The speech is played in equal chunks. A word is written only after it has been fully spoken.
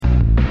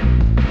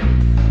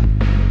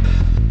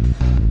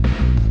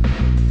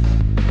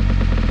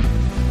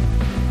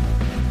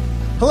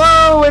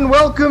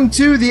welcome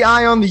to the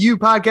Eye on the U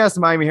podcast, the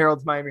Miami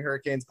Herald's Miami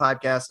Hurricanes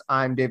podcast.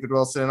 I'm David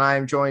Wilson, and I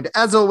am joined,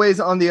 as always,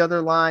 on the other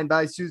line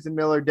by Susan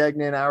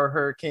Miller-Degnan, our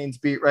Hurricanes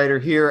beat writer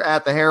here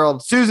at the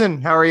Herald.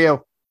 Susan, how are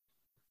you?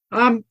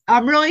 I'm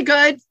really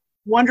good.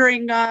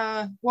 Wondering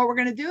what we're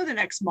going to do the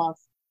next month.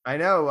 I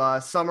know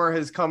summer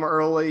has come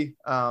early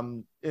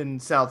in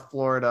South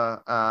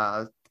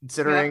Florida,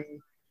 considering,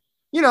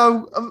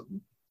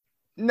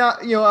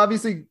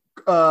 obviously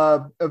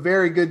a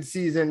very good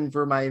season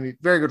for Miami,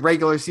 very good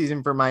regular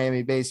season for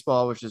Miami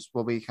baseball, which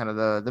will be kind of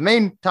the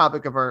main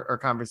topic of our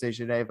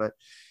conversation today. But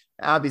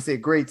obviously a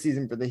great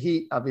season for the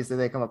Heat. Obviously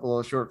they come up a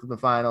little short from the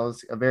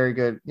finals. A very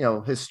good,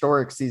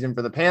 historic season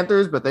for the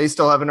Panthers, but they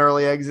still have an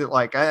early exit.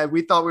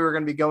 We thought we were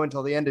going to be going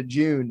till the end of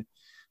June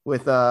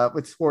with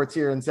sports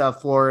here in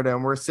South Florida,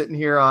 and we're sitting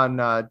here on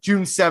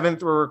June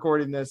 7th. We're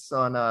recording this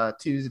on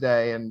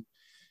Tuesday, and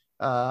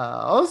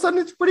all of a sudden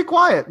it's pretty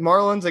quiet.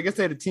 Marlins, I guess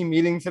they had a team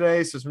meeting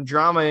today, so some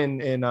drama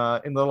in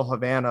Little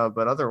Havana,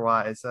 but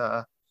otherwise,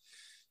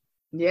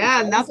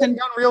 nothing.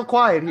 Got real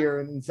quiet here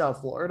in South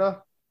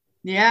Florida.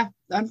 Yeah,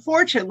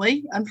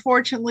 unfortunately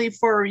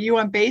for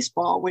UM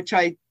baseball, which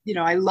I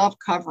love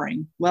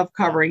covering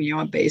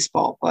UM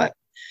baseball, but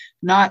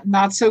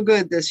not so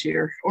good this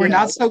year, or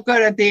not so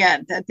good at the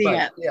end.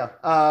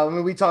 Yeah.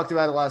 We talked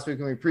about it last week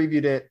when we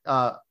previewed it.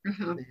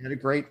 They had a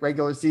great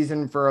regular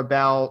season for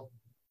about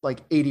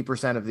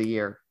 80% of the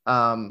year.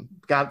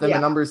 Got them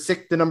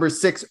the number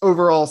 6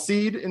 overall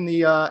seed in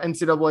the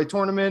NCAA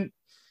tournament,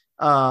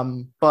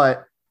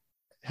 but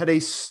had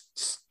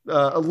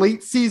a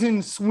late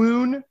season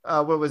swoon.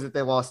 What was it?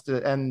 They lost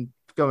to and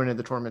going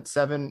into the tournament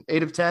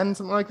 8 of 10,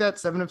 something like that.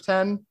 7 of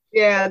 10.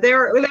 Yeah, they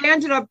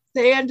ended up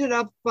 3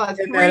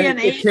 and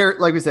 8.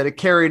 Like we said, it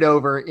carried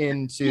over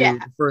into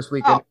the first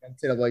weekend of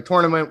the NCAA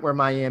tournament, where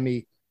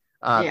Miami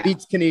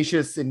beats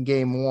Canisius in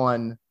game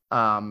 1,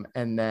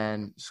 and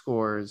then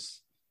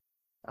scores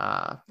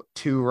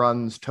 2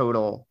 runs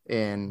total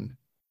in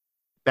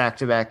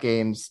back-to-back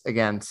games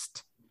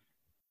against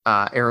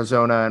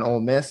Arizona and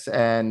Ole Miss,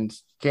 and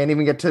can't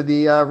even get to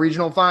the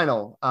regional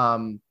final.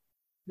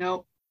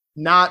 Nope.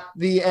 Not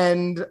the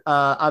end,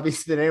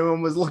 obviously, that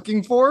anyone was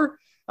looking for.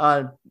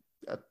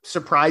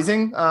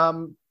 Surprising,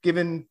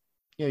 given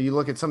you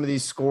look at some of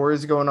these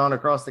scores going on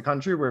across the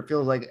country, where it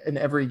feels like in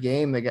every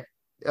game they get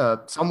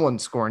someone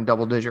scoring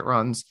double-digit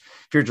runs.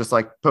 If you're just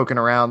poking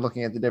around,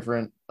 looking at the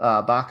different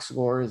box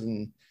scores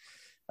and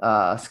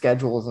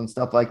schedules and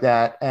stuff like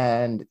that,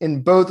 and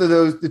in both of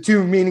those, the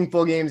 2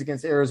 meaningful games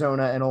against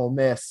Arizona and Ole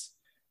Miss,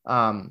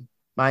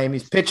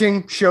 Miami's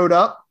pitching showed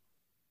up,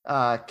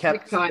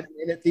 kept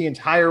in it the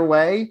entire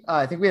way.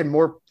 I think we had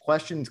more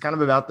questions kind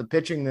of about the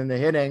pitching than the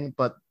hitting,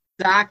 but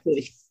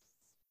exactly,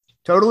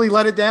 totally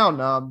let it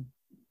down.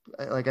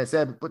 Like I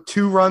said,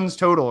 2 runs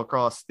total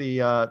across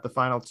the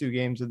final 2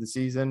 games of the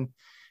season,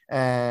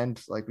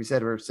 and like we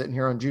said, we're sitting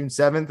here on June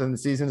 7th, and the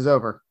season is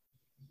over.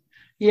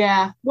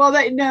 Yeah, well,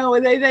 they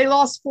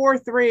lost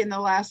 4-3 in the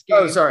last game.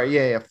 Oh, sorry,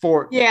 yeah,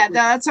 4. Yeah, no,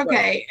 that's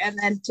okay, and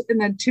then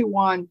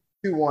 2-1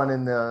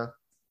 in the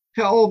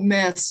to Ole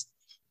Miss,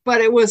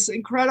 but it was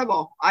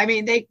incredible. I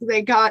mean,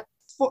 they got.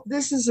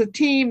 This is a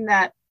team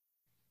that,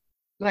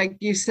 like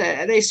you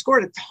said, they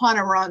scored a ton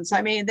of runs.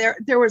 I mean,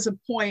 there was a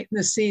point in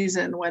the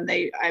season when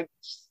I'm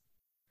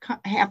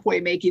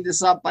halfway making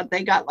this up, but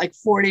they got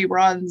 40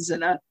 runs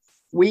in a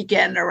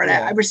weekend or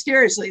whatever. I was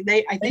seriously,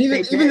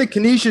 even the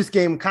Canisius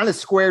game kind of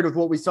squared with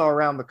what we saw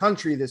around the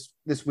country this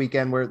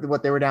weekend, where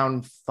they were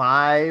down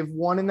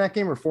 5-1 in that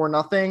game, or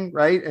 4-0,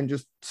 right, and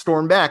just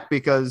stormed back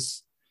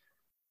because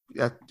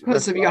of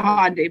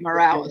Yohandy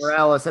Morales.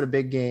 Morales had a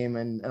big game,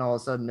 and all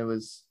of a sudden it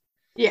was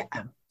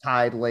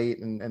tied late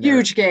and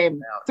huge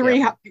game.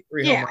 3 home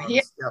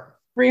runs.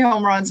 3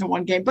 home runs in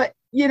one game. But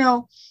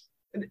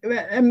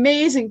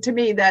amazing to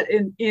me that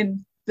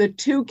in the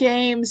 2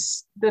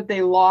 games that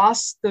they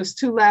lost, those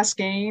 2 last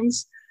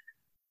games,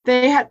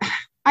 they had,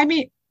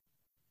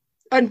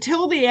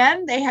 until the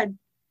end, they had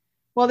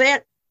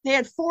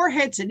 4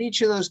 hits in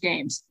each of those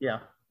games. Yeah.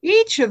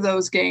 Each of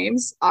those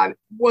games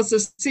was a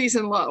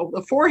season low.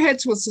 The 4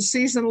 hits was the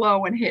season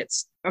low in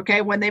hits.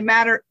 Okay. When they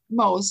mattered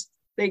most,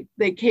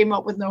 they came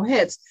up with no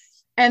hits.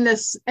 And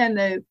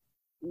the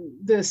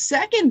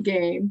second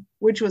game,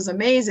 which was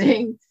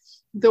amazing,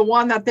 the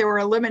one that they were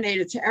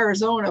eliminated to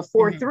Arizona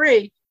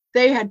 4-3,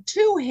 they had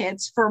 2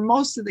 hits for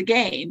most of the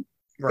game.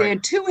 Right. They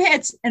had 2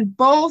 hits, and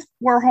both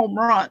were home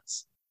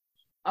runs.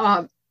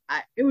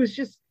 It was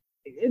just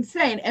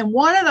insane. And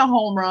one of the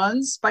home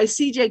runs by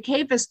CJ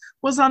Kayfus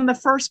was on the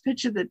first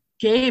pitch of the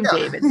game,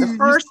 David. The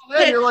first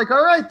pitch. You're like,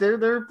 all right,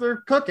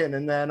 they're cooking.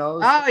 And then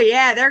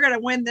they're gonna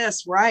win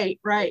this. Right.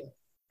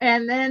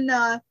 And then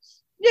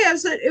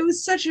it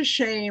was such a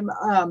shame.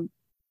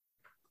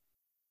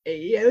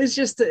 It was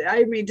just,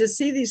 to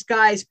see these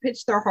guys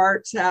pitch their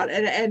hearts out,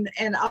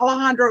 and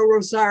Alejandro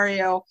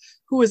Rosario,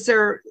 who was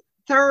their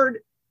 3rd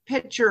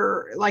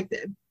pitcher,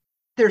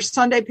 their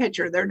Sunday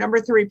pitcher, their number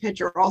 3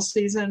 pitcher all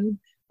season,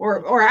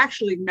 or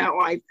actually no,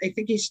 I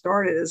think he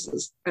started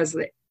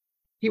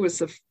he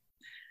was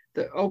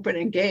the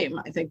opening game,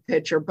 I think,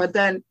 pitcher. But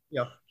then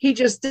Yeah. he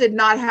just did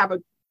not have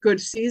a good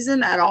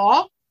season at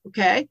all.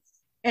 Okay.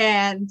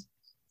 And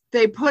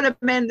they put him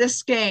in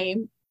this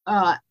game,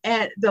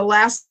 at the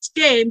last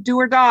game, do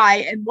or die.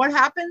 And what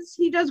happens?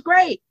 He does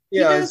great.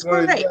 Yeah, He it's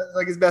does great.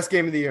 like his best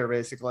game of the year,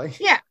 basically.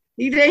 Yeah.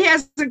 He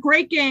has a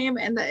great game,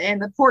 and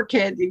the poor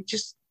kid, he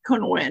just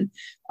couldn't win.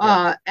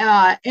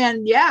 Yeah.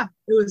 And yeah,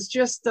 it was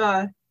just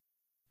it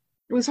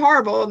was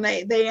horrible. And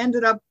they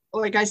ended up,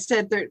 like I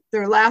said,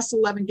 their last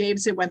 11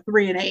 games, they went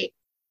 3-8.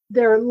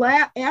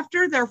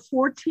 After their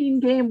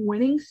 14-game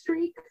winning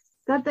streak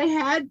that they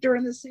had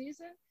during the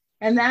season,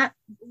 and that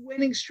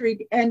winning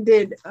streak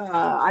ended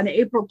on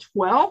April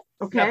 12th.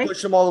 Okay, That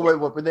pushed them all the way.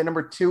 What were they,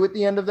 number 2 at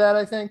the end of that?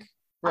 I think.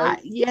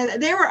 Right. Yeah,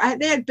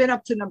 they had been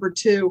up to number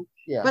 2.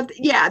 Yeah. But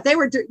yeah, they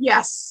were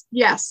yes,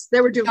 they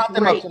were doing Got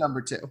them great. up to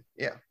number 2.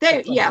 Yeah.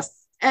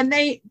 Yes. And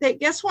they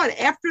guess what?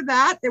 After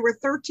that, they were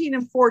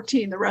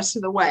 13-14 the rest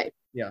of the way.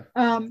 Yeah.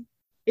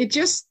 It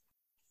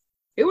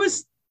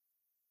was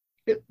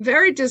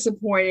very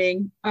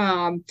disappointing.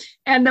 And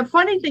the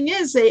funny thing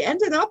is, they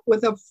ended up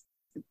with a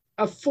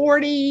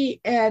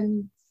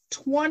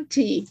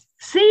 40-20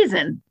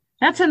 season.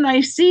 That's a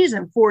nice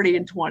season,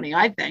 40-20,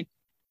 I think.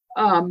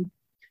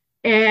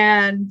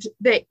 And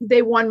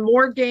they won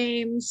more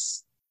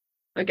games,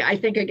 like I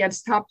think,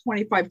 against top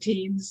 25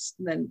 teams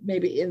than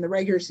maybe in the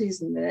regular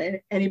season than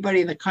anybody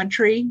in the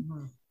country.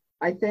 Mm-hmm.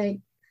 I think.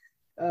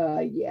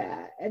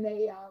 Yeah. And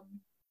they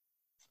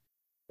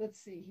let's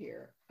see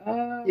here.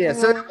 Yeah,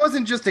 so it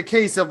wasn't just a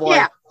case of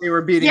they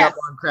were beating up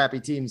on crappy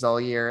teams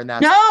all year, and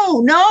that's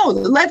no,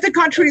 led the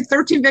country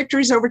 13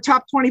 victories over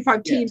top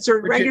 25 teams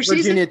during regular season.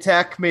 Virginia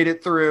Tech made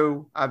it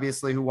through,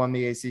 obviously, who won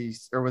the ACC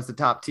or was the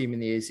top team in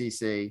the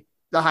ACC,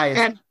 the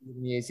highest team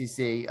in the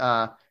ACC.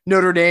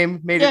 Notre Dame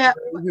made it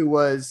through, who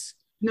was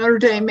Notre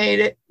Dame made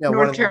it.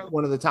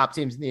 One of the top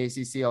teams in the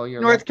ACC all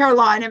year. North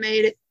Carolina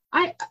made it.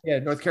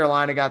 North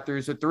Carolina got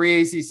through, so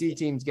 3 ACC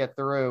teams get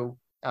through,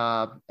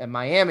 and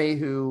Miami,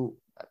 who.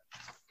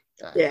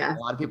 A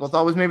lot of people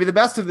thought was maybe the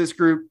best of this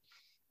group,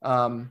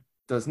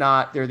 does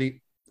not. They're the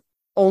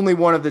only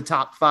one of the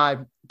top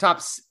 5.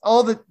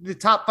 All the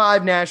top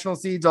 5 national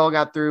seeds all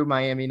got through.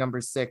 Miami, number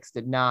 6,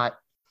 did not.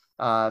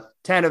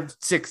 10 of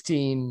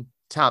 16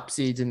 top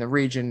seeds in the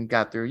region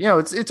got through.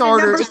 It's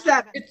harder. Number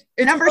 7. It's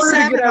number harder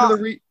 7. To get out of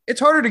it's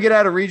harder to get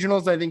out of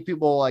regionals. I think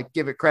people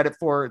give it credit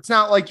for. It's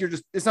not like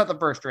it's not the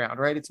first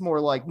round, right? It's more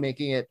like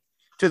making it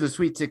to the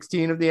Sweet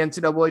 16 of the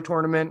NCAA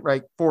tournament,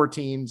 right? 4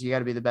 teams. You got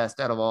to be the best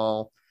out of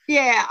all.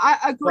 Yeah,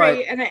 I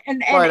agree.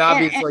 But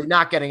obviously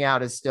not getting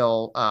out is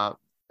still a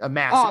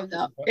massive. Oh,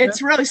 no.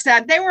 It's really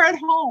sad. They were at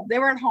home.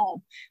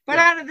 But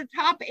out of the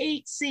top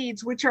 8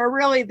 seeds, which are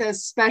really the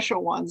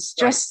special ones,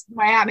 just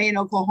Miami and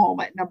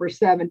Oklahoma at number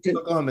 7 to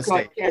Oklahoma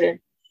State. Get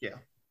it. Yeah.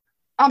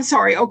 I'm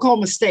sorry,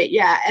 Oklahoma State.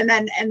 Yeah. And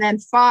then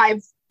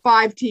five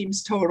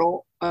teams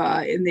total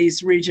in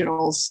these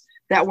regionals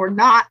that were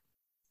not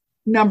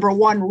number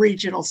 1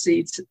 regional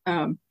seeds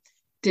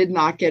did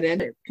not get in.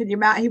 Could you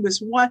imagine?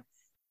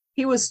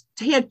 He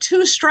had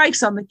 2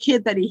 strikes on the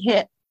kid that he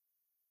hit.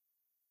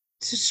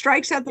 2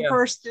 strikes at the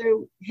first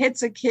 2,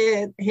 hits a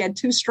kid. He had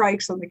 2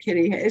 strikes on the kid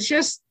he hit. It's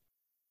just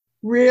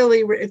really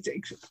it's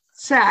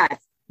sad.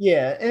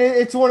 Yeah, and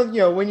it's one of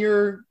when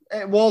you're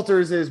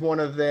Walters is one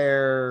of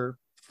their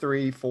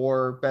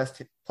 3-4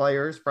 best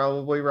players,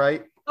 probably,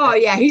 right? Oh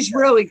yeah, he's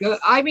really good.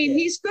 I mean,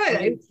 he's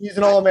good. He's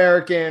an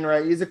All-American,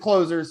 right? He's a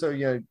closer,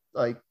 so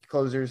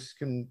closers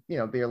can be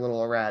a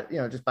little erratic,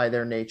 just by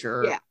their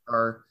nature,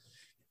 or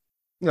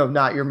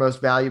not your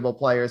most valuable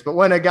players. But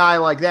when a guy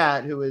like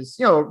that, who is,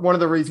 one of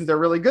the reasons they're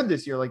really good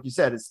this year, like you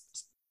said, is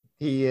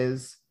he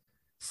is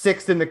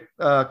 6th in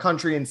the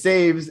country in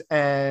saves.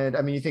 And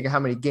I mean, you think of how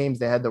many games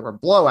they had that were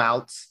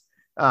blowouts.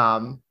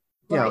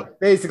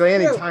 Basically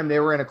anytime they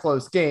were in a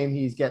close game,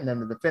 he's getting them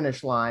to the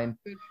finish line.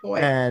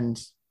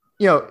 And,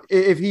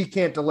 if he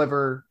can't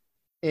deliver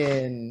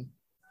in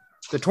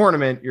the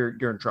tournament, you're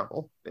in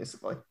trouble,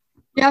 basically.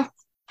 Yeah.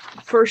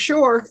 For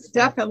sure,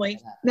 definitely.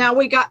 Now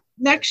we got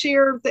next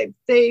year.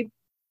 They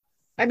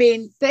have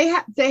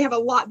a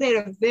lot. They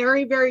had a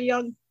very, very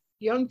young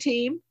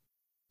team,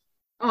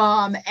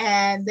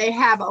 and they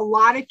have a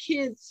lot of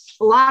kids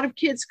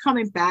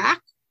coming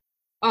back,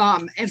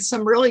 and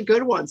some really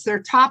good ones.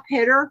 Their top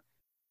hitter,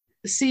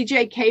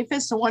 CJ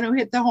Kafis, the one who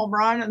hit the home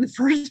run on the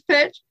first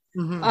pitch,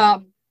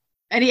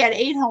 and he had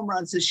 8 home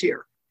runs this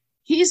year.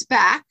 He's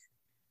back.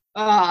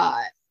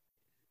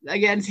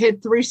 Again,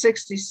 hit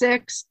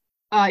 366.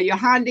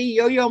 Yohandy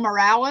Yo-Yo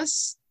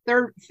Morales,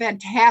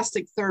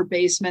 fantastic third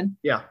baseman.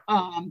 Yeah.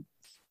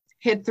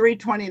 Hit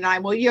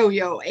 329. Well,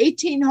 Yo-Yo,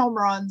 18 home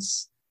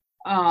runs.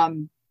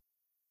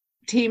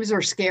 Teams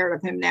are scared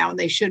of him now, and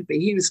they should be.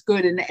 He was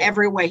good in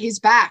every way. He's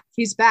back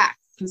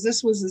because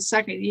this was his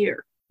 2nd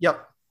year.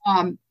 Yep.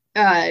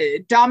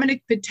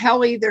 Dominic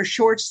Vitelli, their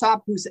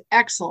shortstop, who's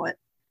excellent,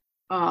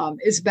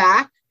 is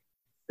back.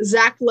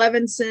 Zach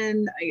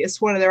Levinson, I guess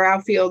one of their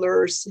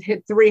outfielders,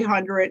 hit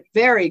 300.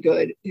 Very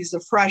good. He's a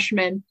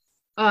freshman.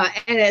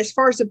 And as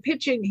far as the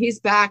pitching, he's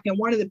back, and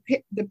one of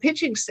the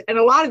pitching, and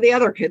a lot of the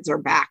other kids are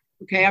back.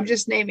 Okay, I'm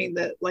just naming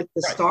the Right.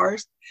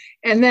 stars,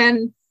 and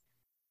then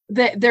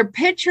their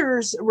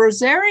pitchers.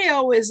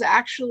 Rosario is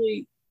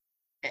actually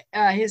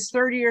his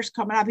third year's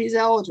coming up. He's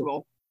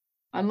eligible,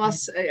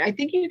 unless I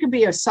think you can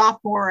be a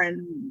sophomore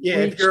and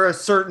if you're a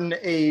certain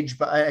age,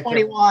 by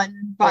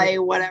 21 by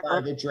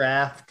whatever by the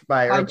draft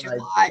by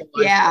July,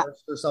 yeah,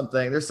 or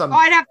something. There's some.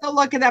 I'd have to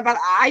look at that, but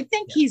I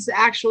think he's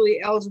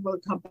actually eligible to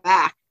come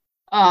back.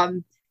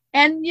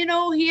 And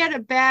he had a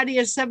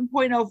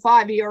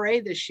 7.05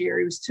 ERA this year.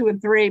 He was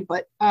 2-3,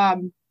 but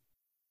I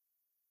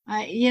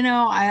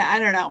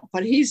don't know,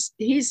 but he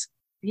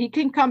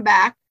can come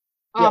back.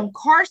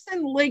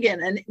 Carson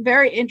Ligon, a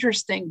very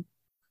interesting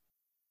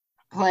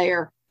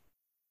player,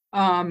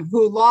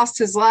 who lost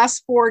his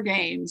last 4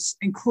 games,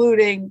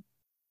 including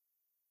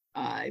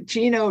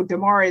Gino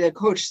DiMare, the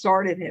coach,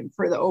 started him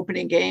for the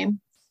opening game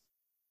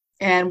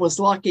and was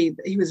lucky.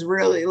 He was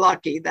really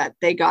lucky that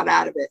they got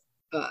out of it.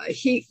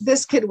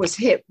 This kid was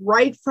hit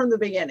right from the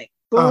beginning.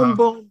 Boom,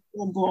 boom,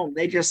 boom, boom.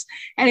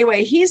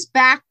 Anyway, he's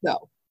back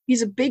though.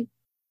 He's a big,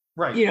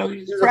 right.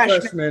 He's a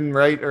freshman,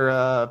 right?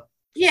 Or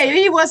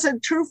he was a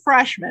true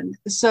freshman.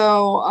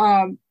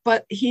 So,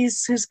 but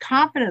his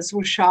confidence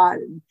was shot,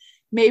 and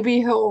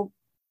maybe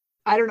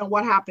I don't know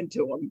what happened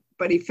to him,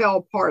 but he fell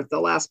apart the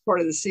last part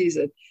of the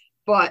season.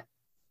 But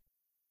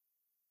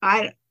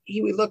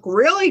he would look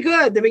really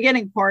good the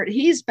beginning part.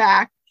 He's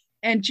back.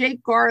 And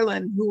Jake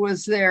Garland, who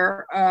was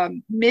their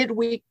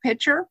midweek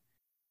pitcher,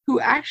 who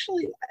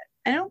actually,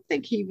 I don't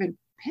think he even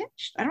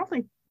pitched. I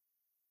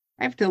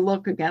have to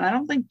look again. I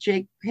don't think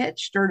Jake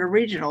pitched during the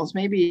regionals.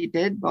 Maybe he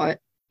did, but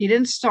he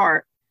didn't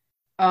start.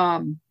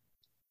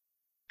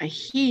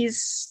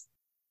 He's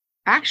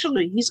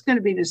going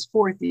to be in his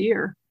 4th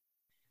year.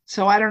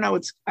 So I don't know.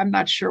 I'm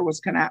not sure what's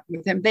going to happen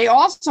with him. They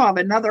also have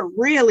another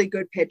really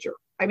good pitcher.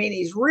 I mean,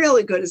 he's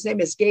really good. His name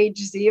is Gage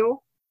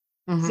Zeal,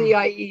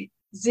 Ziehl.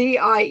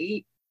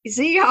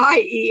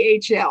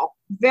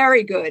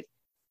 Very good.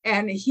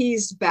 And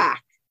he's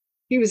back.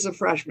 He was a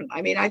freshman.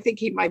 I mean, I think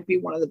he might be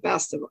one of the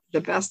best of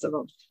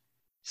them.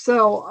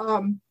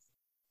 So,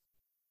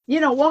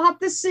 we'll have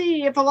to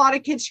see if a lot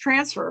of kids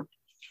transfer,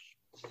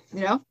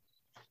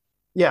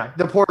 Yeah,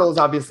 the portal is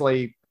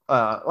obviously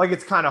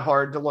it's kind of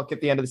hard to look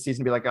at the end of the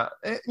season and be like,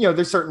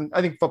 there's certain,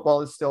 I think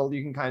football is still,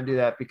 you can kind of do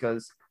that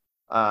because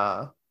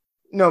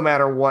no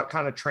matter what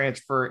kind of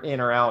transfer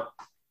in or out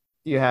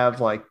you have,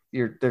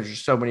 there's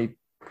just so many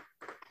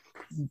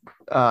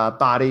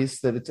bodies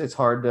that it's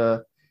hard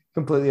to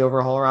completely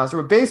overhaul a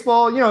roster. But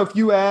baseball, if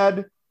you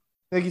add,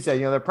 like you said,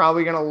 they're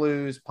probably going to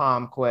lose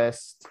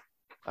Palmquist.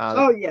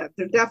 They're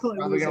definitely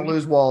probably going to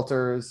lose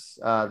Walters.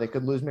 They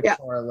could lose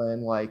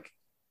McFarland.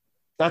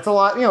 That's a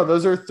lot.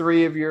 Those are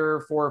 3 of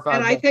your 4 or 5.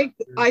 And I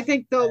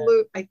think they'll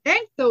lose. I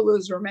think they'll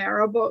lose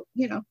Romero, but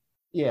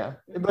Yeah,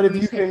 but if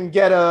you can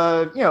get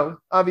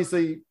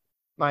obviously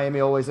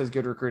Miami always has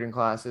good recruiting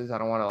classes. I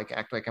don't want to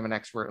act like I'm an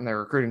expert in their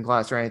recruiting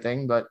class or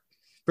anything, but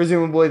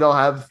presumably they'll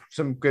have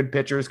some good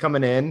pitchers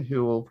coming in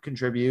who will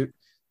contribute.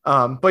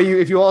 But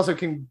if you also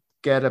can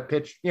get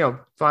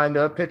find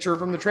a pitcher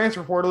from the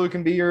transfer portal who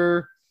can be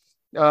your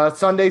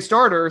Sunday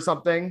starter or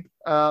something,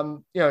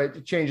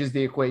 it changes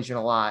the equation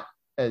a lot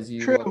as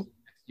you look next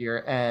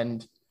year.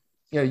 And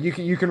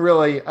you can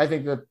really, I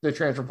think the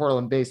transfer portal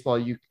in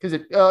baseball,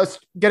 because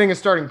getting a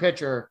starting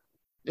pitcher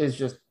is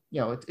just,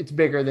 it's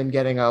bigger than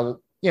getting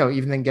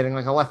even than getting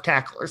a left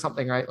tackle or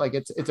something, right?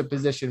 It's a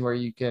position where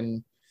you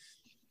can,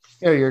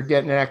 you're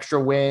getting an extra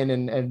win,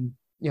 and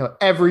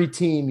every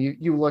team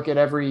you look at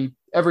every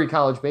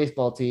college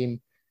baseball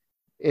team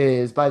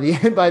is by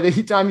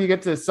the time you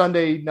get to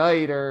Sunday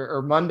night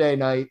or Monday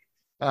night,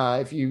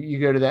 if you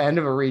go to the end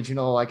of a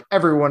regional,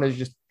 everyone is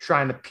just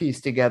trying to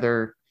piece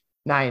together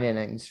 9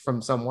 innings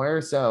from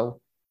somewhere. So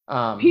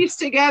piece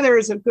together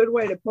is a good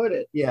way to put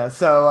it. Yeah.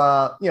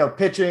 So,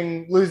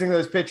 losing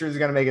those pitchers is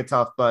going to make it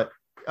tough, but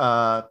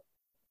the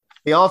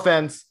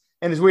offense,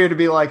 and it's weird to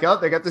be like, oh,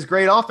 they got this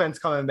great offense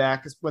coming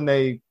back when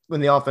the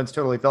offense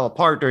totally fell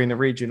apart during the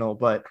regional,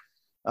 but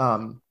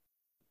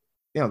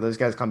those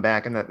guys come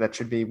back, and that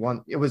should be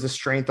one. It was a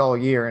strength all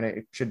year, and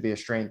it should be a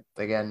strength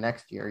again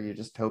next year. You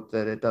just hope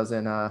that it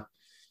doesn't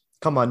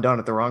come undone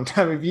at the wrong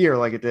time of year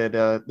like it did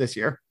this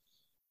year.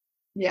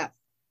 Yeah.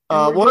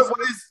 What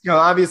is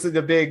obviously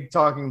the big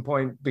talking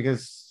point,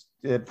 because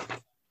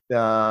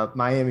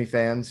Miami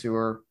fans who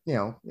are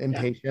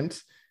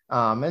impatient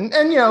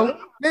and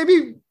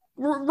maybe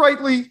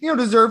rightly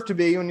deserve to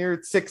be, when you're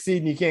 6th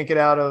seed and you can't get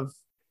out of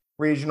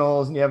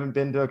regionals and you haven't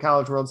been to a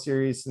College World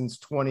Series since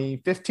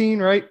 2015,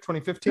 right?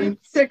 2015?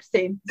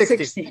 16.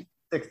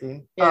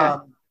 Yeah.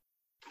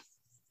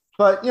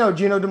 But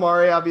Gino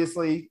DiMare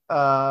obviously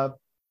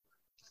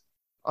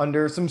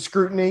under some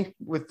scrutiny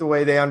with the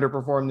way they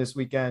underperformed this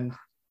weekend.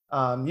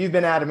 You've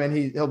been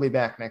adamant he'll be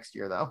back next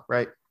year, though,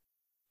 right?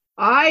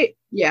 I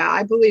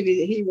believe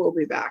he will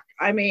be back.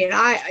 I mean,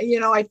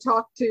 I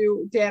talked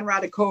to Dan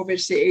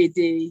Radakovich, the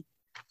AD,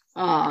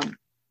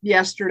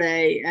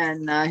 yesterday,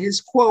 and his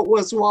quote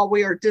was, "While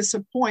we are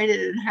disappointed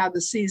in how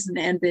the season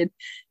ended,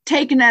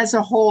 taken as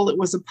a whole, it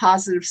was a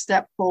positive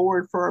step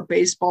forward for our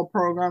baseball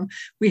program.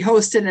 We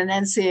hosted an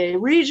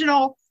NCAA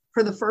regional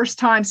for the first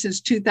time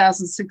since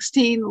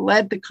 2016,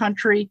 led the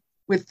country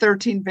with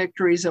 13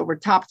 victories over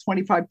top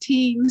 25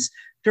 teams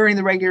during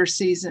the regular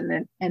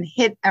season, and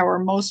hit our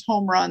most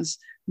home runs,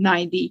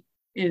 90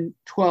 in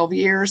 12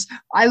 years.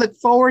 I look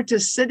forward to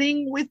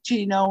sitting with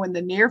Gino in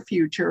the near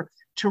future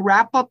to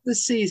wrap up the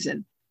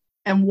season.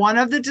 And one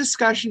of the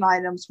discussion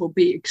items will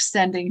be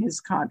extending his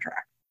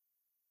contract."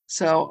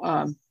 So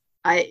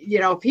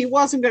if he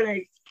wasn't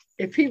going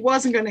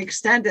to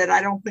extend it,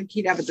 I don't think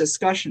he'd have a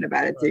discussion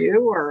about it. Do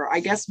you? Or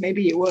I guess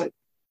maybe he would.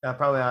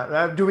 Probably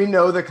not. Do we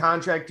know the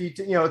contract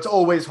detail? It's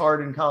always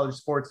hard in college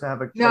sports to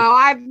have a. No,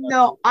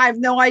 I have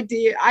no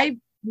idea. I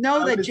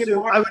know that Jim.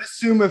 I would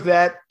assume if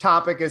that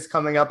topic is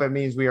coming up, it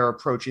means we are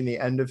approaching the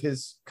end of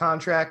his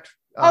contract.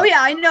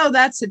 I know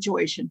that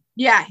situation.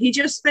 Yeah, he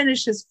just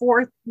finished his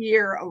 4th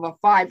year of a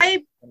 5.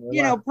 I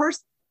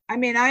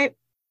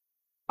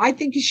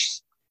think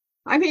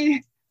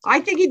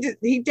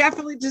he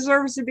definitely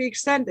deserves to be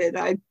extended.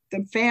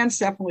 The fans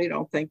definitely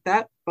don't think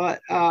that, but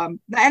and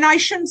I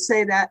shouldn't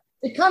say that.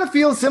 It kind of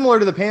feels similar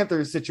to the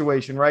Panthers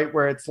situation, right?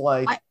 Where it's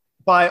like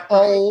by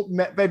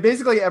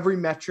basically every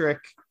metric.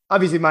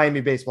 Obviously,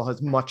 Miami baseball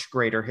has much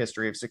greater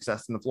history of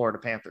success than the Florida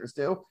Panthers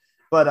do,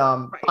 but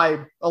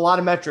by a lot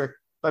of metric.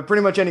 By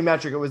pretty much any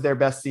metric, it was their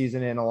best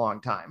season in a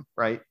long time,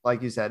 right?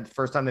 Like you said,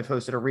 first time they've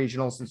hosted a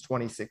regional since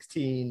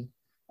 2016.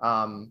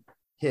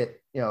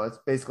 It's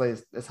basically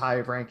as high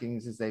of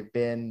rankings as they've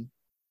been.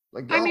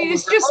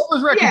 It's just all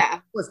those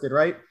records listed,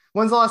 right?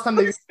 When's the last time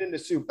they've been to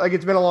Super? Like,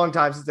 it's been a long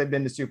time since they've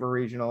been to Super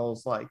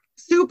Regionals. Like,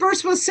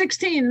 Supers was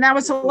 16. That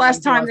was the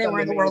last time they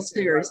were in the World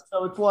Series.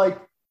 Right? So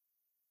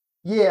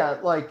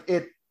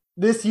it's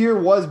this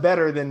year was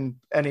better than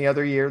any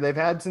other year they've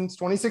had since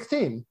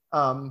 2016.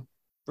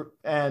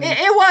 And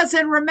it was,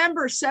 and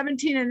remember,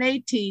 17 and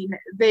 18,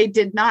 they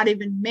did not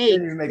even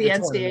make the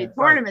NCAA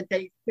tournament.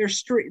 Right.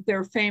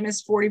 Their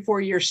famous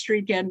 44-year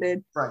streak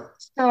ended. Right.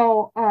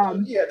 So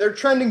they're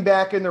trending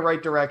back in the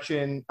right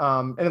direction.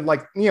 And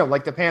like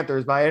the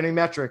Panthers, by any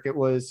metric, it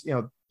was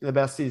the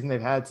best season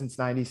they've had since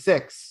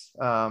 '96.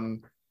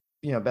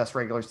 Best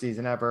regular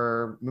season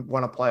ever.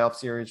 Won a playoff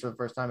series for the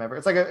first time ever.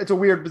 It's a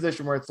weird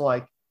position where it's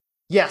like,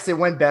 yes, it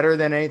went better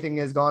than anything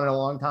has gone in a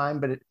long time,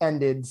 but it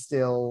ended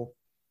still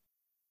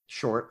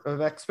short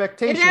of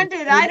expectations. It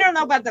ended. I don't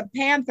know about the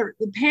Panthers.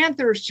 The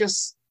Panthers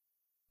just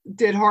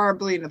did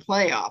horribly in the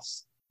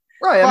playoffs.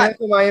 Right. That's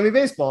what Miami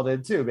baseball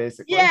did too,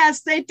 basically.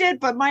 Yes, they did.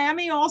 But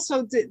Miami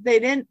also did.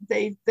 They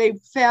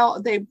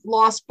fell. They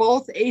lost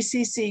both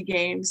ACC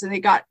games and they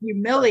got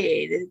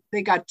humiliated.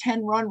 They got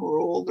 10-run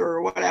ruled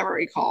or whatever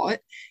you call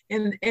it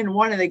in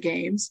one of the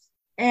games.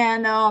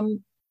 And,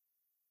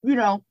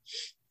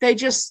 they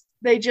just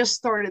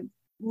started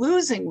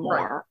losing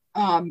more.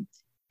 Right.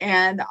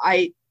 And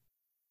I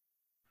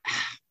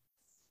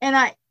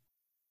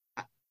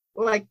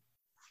like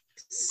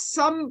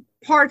some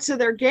parts of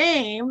their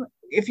game.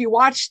 If you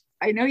watch,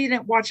 I know you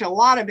didn't watch a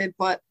lot of it,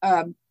 but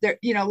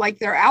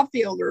their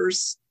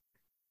outfielders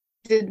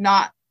did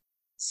not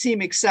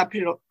seem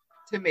exceptional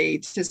to me,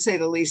 to say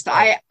the least.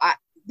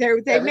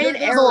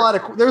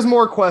 There's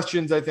more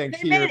questions, I think,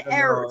 here than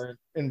there are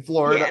in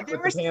Florida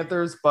with the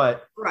Panthers,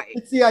 but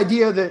it's the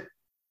idea that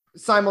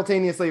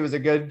simultaneously it was a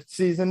good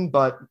season,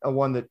 but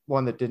one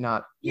that did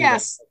not.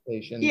 Yes.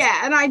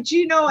 Yeah. And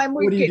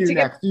what do you do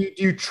next? Do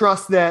you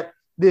trust that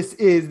this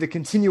is the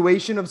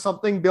continuation of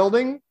something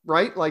building,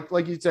 right?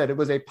 Like you said, it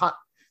was like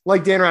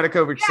Dan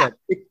Radakovich said,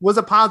 it was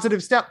a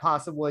positive step,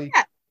 possibly,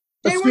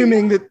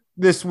 assuming that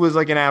this was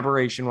like an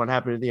aberration, what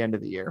happened at the end of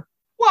the year.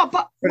 I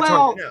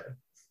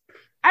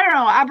don't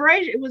know.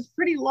 Aberration, it was a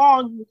pretty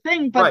long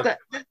thing, but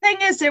the thing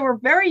is, they were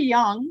very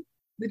young.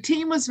 The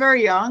team was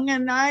very young,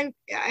 and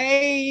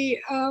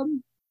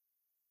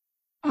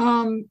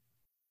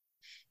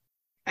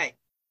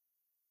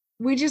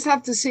we just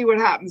have to see what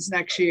happens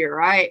next year.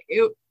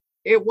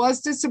 It was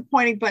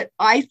disappointing, but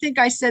I think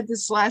I said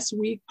this last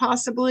week,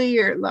 possibly,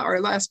 or our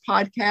last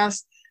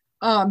podcast.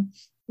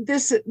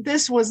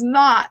 This was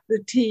not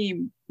the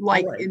team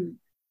like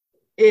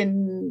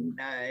in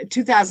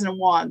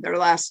 2001, their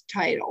last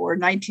title, or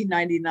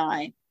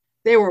 1999.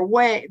 They were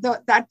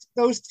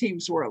those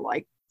teams were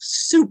like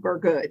super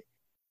good.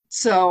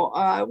 So,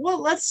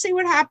 let's see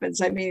what happens.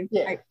 I mean,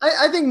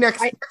 I think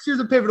next year's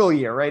a pivotal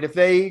year, right? If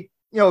they,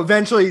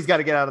 eventually he's got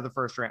to get out of the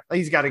first round.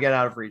 He's got to get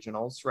out of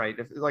regionals, right?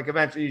 If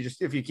eventually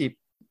if you keep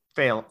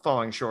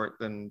falling short,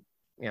 then,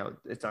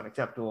 it's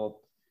unacceptable.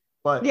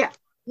 But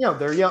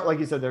they're young. Like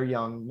you said, they're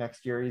young.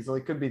 Next year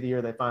easily could be the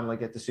year they finally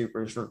get the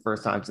Supers for the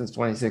first time since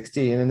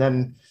 2016. And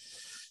then,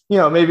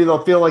 maybe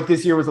they'll feel like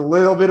this year was a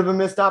little bit of a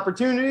missed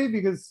opportunity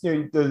because,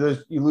 you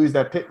lose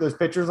those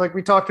pitchers like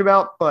we talked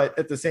about. But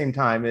at the same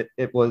time,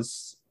 it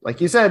was, like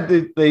you said,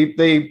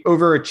 they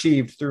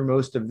overachieved through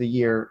most of the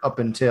year up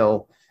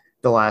until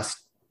the last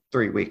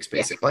 3 weeks,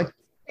 basically.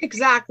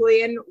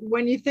 Exactly. And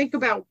when you think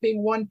about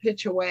being one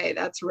pitch away,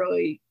 that's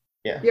really,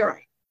 you're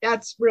right.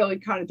 that's really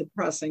kind of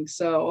depressing.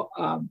 So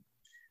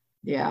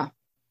yeah,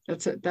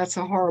 that's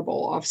a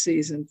horrible off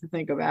season to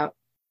think about.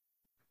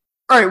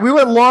 All right, we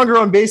went longer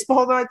on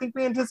baseball than I think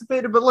we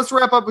anticipated, but let's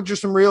wrap up with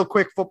just some real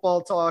quick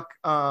football talk.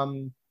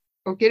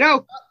 Okay,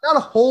 no, not a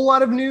whole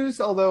lot of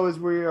news, although as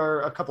we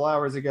are a couple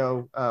hours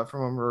ago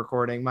from when we're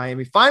recording,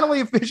 Miami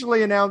finally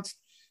officially announced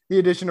the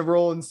addition of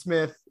Roland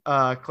Smith,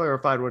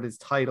 clarified what his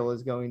title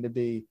is going to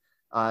be,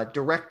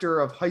 Director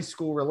of High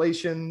School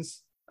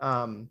Relations.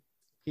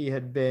 He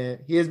has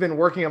been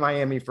working at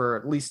Miami for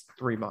at least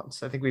 3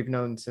 months. I think we've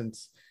known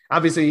since,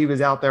 obviously he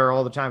was out there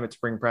all the time at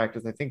spring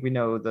practice. I think we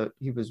know that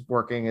he was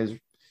working as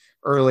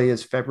early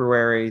as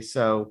February.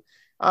 So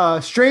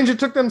strange it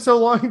took them so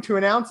long to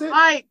announce it.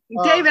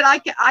 David, I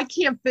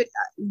can't fit.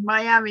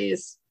 Miami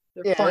is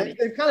funny.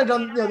 They've kind of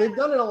done, they've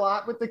done it a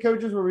lot with the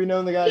coaches where we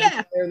know the guys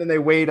there, and then they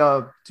wait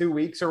 2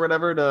 weeks or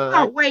whatever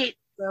to wait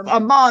a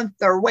month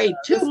or wait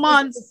 2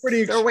 months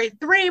or wait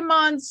 3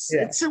 months.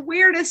 Yeah. It's the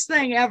weirdest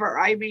thing ever.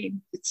 I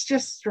mean, it's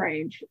just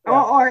strange.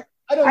 Yeah. Or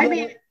I don't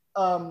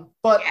know.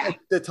 But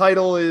the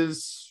title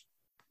is,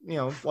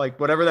 like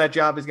whatever that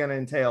job is going to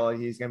entail,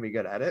 he's going to be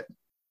good at it.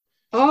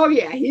 Oh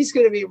yeah, he's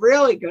going to be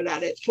really good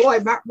at it. Boy,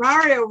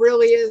 Mario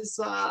really is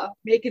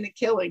making a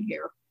killing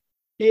here.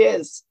 He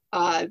is.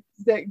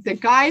 The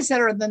guys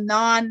that are the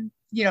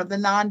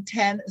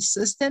non-10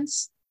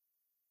 assistants.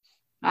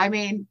 I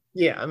mean,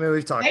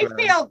 we've talked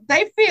about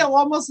they feel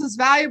almost as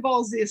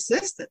valuable as the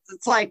assistants.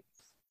 It's like,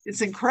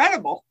 it's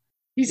incredible.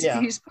 It's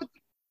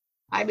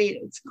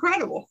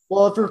incredible.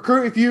 Well,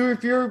 if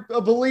you're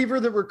a believer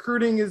that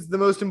recruiting is the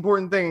most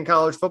important thing in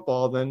college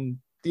football, then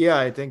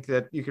I think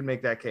that you can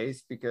make that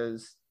case,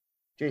 because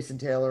Jason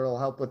Taylor will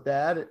help with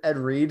that. Ed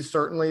Reed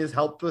certainly has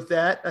helped with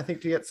that, I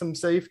think, to get some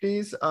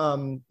safeties.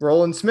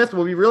 Roland Smith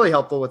will be really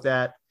helpful with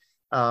that.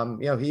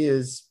 He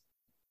is,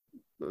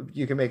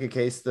 you can make a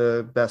case,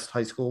 the best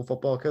high school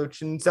football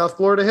coach in South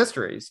Florida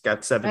history. He's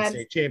got 7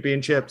 state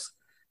championships.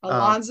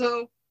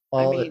 Alonzo,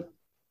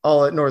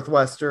 all at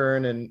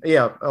Northwestern, and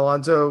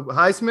Alonzo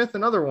Highsmith,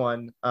 another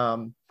one.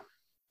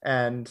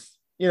 And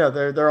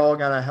they're all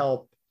going to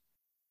help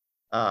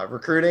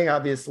recruiting.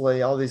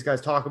 Obviously, all these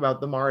guys talk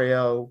about the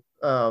Mario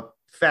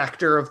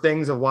factor of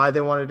things, of why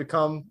they wanted to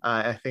come.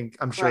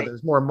 I'm sure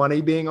there's more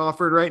money being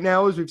offered right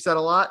now, as we've said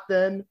a lot,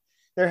 than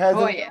there has in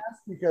the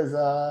past, because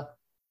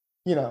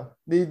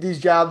these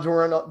jobs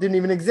didn't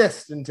even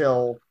exist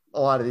until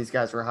a lot of these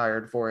guys were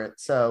hired for it.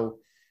 So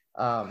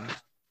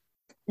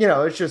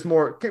it's just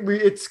more,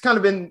 it's kind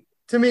of been,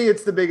 to me,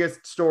 it's the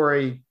biggest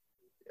story,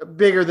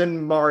 bigger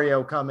than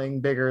Mario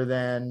coming, bigger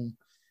than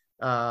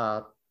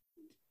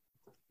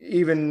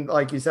even,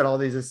 like you said, all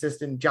these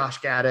assistant, Josh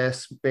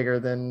Gaddis, bigger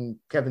than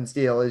Kevin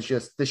Steele, is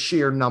just the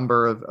sheer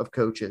number of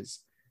coaches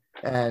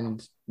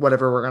and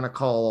whatever we're going to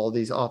call all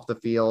these off the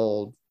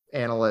field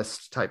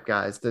analyst type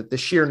guys, the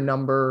sheer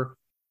number,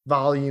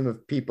 volume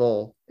of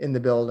people in the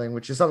building,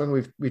 which is something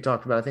we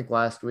talked about, I think,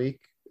 last week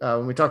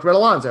when we talked about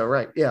Alonzo,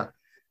 right? Yeah.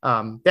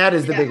 That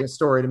is the biggest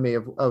story to me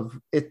of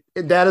it.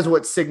 That is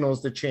what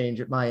signals the change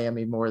at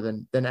Miami more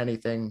than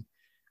anything,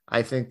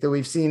 I think, that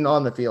we've seen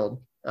on the field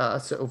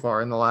so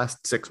far in the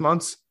last 6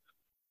 months.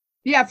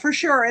 Yeah, for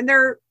sure. And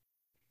they're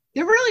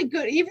really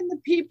good. Even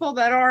the people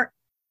that aren't,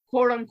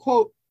 quote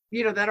unquote,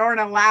 that aren't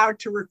allowed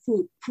to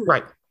recruit,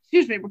 like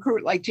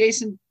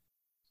Jason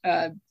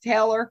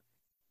Taylor.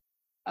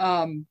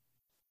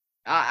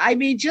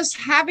 Just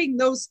having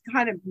those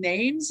kind of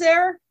names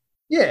there.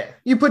 Yeah,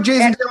 you put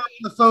Jason Taylor on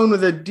the phone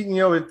with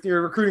if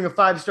you're recruiting a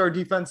 5-star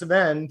defensive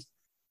end,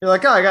 you're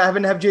like, I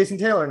happen to have Jason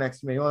Taylor next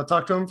to me. You want to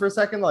talk to him for a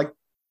second? Like,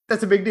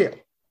 that's a big deal.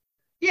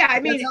 Yeah,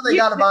 that's how they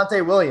got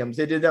Avante Williams.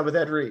 They did that with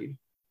Ed Reed,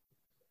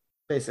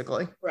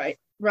 basically. Right.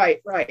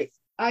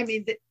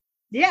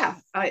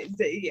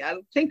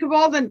 Think of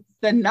all the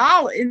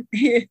knowledge,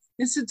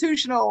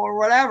 institutional or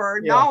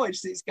whatever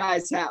knowledge these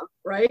guys have,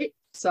 right?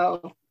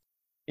 So,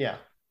 yeah.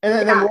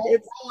 And then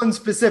Roland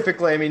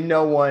specifically,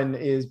 no one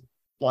is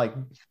like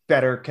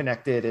better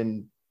connected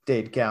in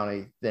Dade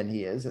County than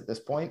he is at this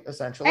point,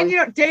 essentially.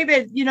 And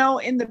David,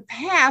 in the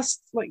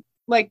past,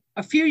 like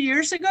a few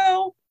years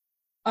ago,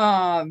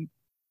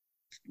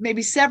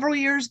 maybe several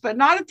years, but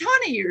not a ton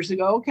of years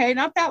ago. Okay,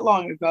 not that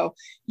long ago,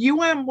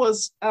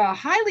 was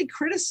highly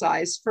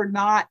criticized for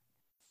not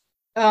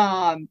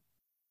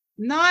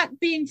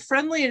being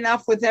friendly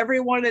enough with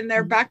everyone in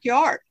their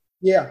backyard.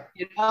 Yeah,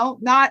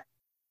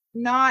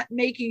 not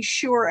making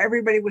sure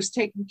everybody was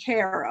taken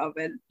care of,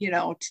 and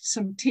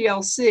some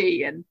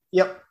TLC and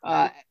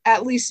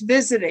at least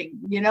visiting,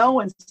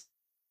 and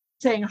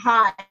saying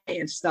hi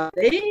and stuff.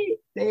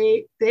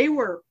 They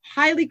were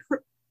highly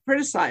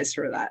criticized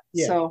for that.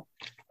 Yeah. So,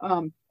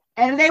 and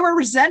they were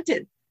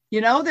resented.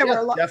 There were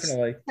a lot.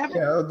 Definitely.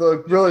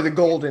 The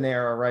golden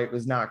era, right,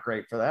 was not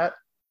great for that.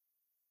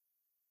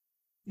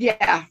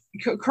 Yeah,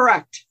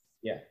 correct.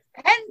 Yeah,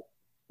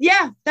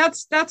 and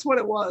that's what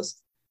it was.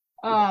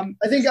 I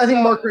think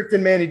Mark Richt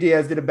and Manny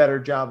Diaz did a better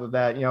job of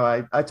that.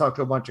 I talked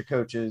to a bunch of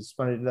coaches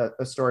when I did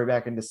a story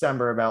back in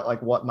December about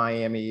like what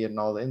Miami and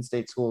all the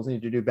in-state schools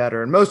need to do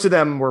better. And most of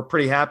them were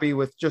pretty happy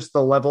with just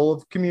the level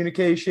of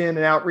communication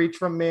and outreach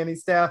from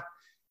Manny's staff.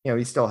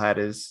 He still had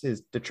his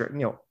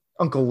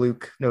Uncle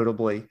Luke,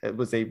 notably, it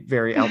was a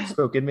very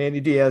outspoken Manny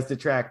Diaz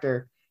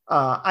detractor.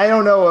 I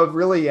don't know of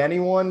really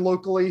anyone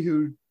locally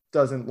who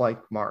doesn't like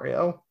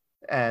Mario,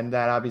 and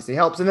that obviously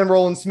helps. And then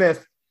Roland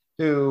Smith,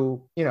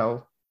 who,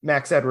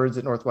 Max Edwards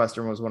at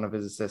Northwestern was one of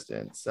his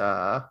assistants.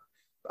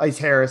 Ice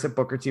Harris at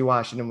Booker T.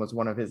 Washington was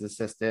one of his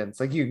assistants.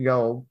 Like, you can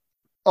go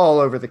all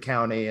over the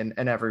county and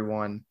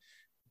everyone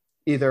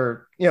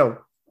either, a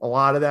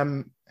lot of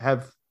them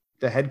have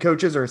the head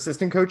coaches or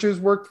assistant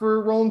coaches work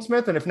for Roland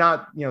Smith. And if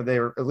not, they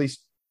at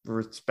least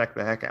respect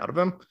the heck out of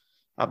him,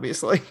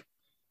 obviously.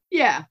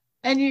 Yeah.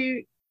 And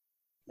he's,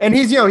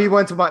 he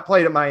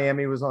played at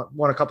Miami,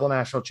 won a couple of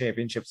national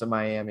championships at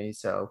Miami.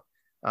 So,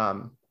 I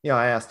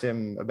asked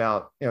him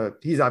about,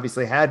 he's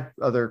obviously had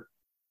other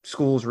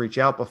schools reach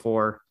out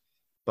before,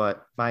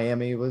 but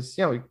Miami was,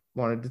 he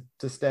wanted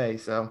to stay.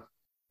 So,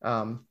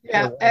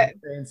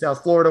 in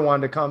South Florida,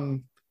 wanted to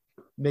come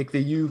make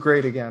the U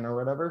great again or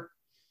whatever.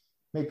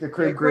 Make the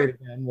crib great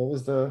again. What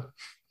was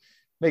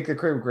make the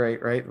crib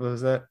great, right? What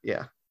was that?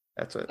 Yeah,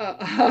 that's it.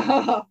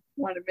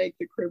 Want to make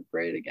the crib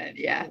great again.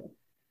 Yeah.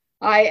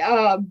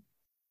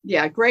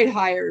 Great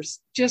hires,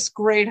 just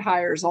great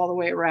hires all the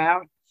way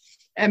around.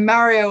 And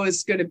Mario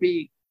is going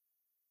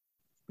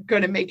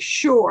to make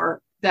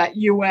sure that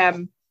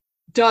UM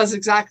does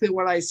exactly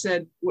what I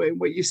said,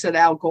 what you said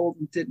Al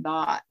Golden did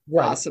not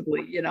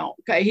possibly,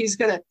 okay. He's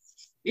going to,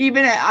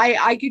 even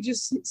I could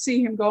just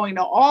see him going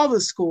to all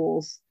the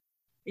schools,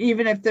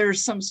 even if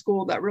there's some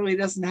school that really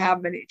doesn't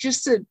have many,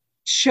 just to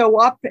show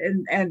up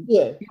and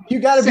you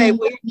got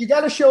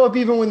to show up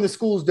even when the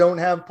schools don't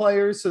have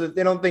players, so that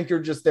they don't think you're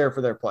just there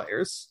for their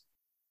players.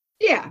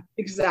 Yeah,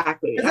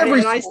 exactly.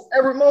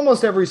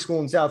 Almost every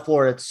school in South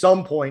Florida at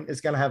some point is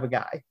going to have a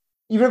guy,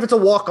 even if it's a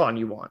walk-on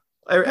you want.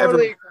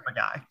 Totally a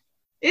guy.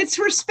 It's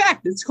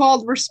respect. It's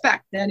called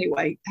respect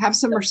anyway. Have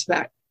some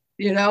respect,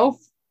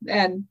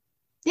 and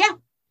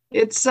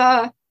it's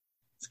kind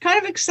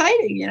of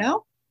exciting,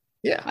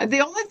 Yeah. The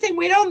only thing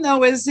we don't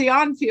know is the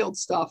on-field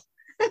stuff.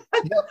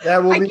 Yep,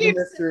 that will be a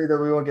mystery that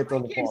we won't get to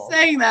the fall. Keep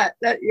saying that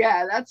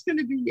that's going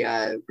to be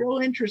real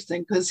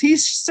interesting, because he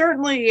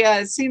certainly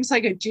seems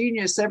like a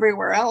genius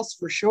everywhere else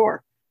for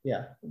sure.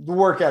 Yeah, the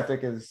work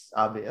ethic is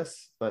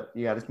obvious, but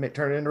you got to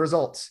turn it into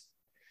results.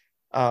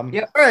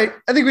 Yep. All right,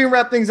 I think we can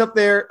wrap things up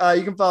there.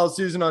 You can follow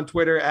Susan on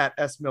Twitter at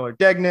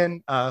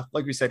 @smillerdegnan.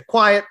 Like we said,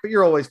 quiet, but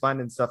you're always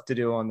finding stuff to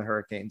do on the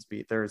Hurricanes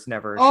beat. There's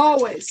never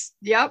always.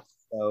 Yep.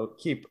 So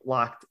keep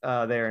locked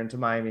there into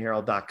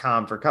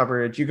MiamiHerald.com for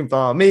coverage. You can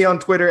follow me on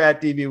Twitter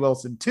at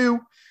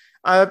DBWilson2.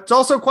 It's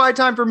also quiet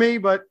time for me,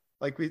 but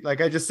like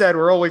I just said,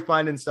 we're always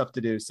finding stuff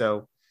to do.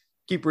 So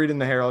keep reading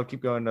the Herald,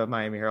 keep going to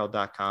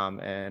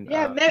MiamiHerald.com, and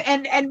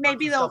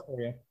maybe they'll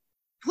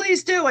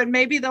please do, and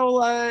maybe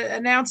they'll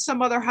announce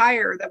some other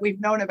hire that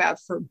we've known about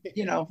for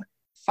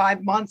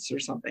 5 months or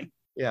something.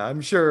 Yeah,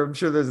 I'm sure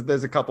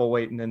there's a couple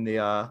waiting in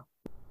the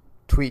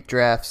tweet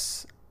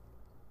drafts.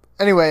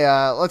 Anyway,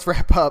 let's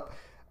wrap up.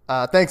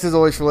 Thanks as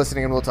always for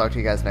listening, and we'll talk to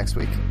you guys next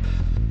week.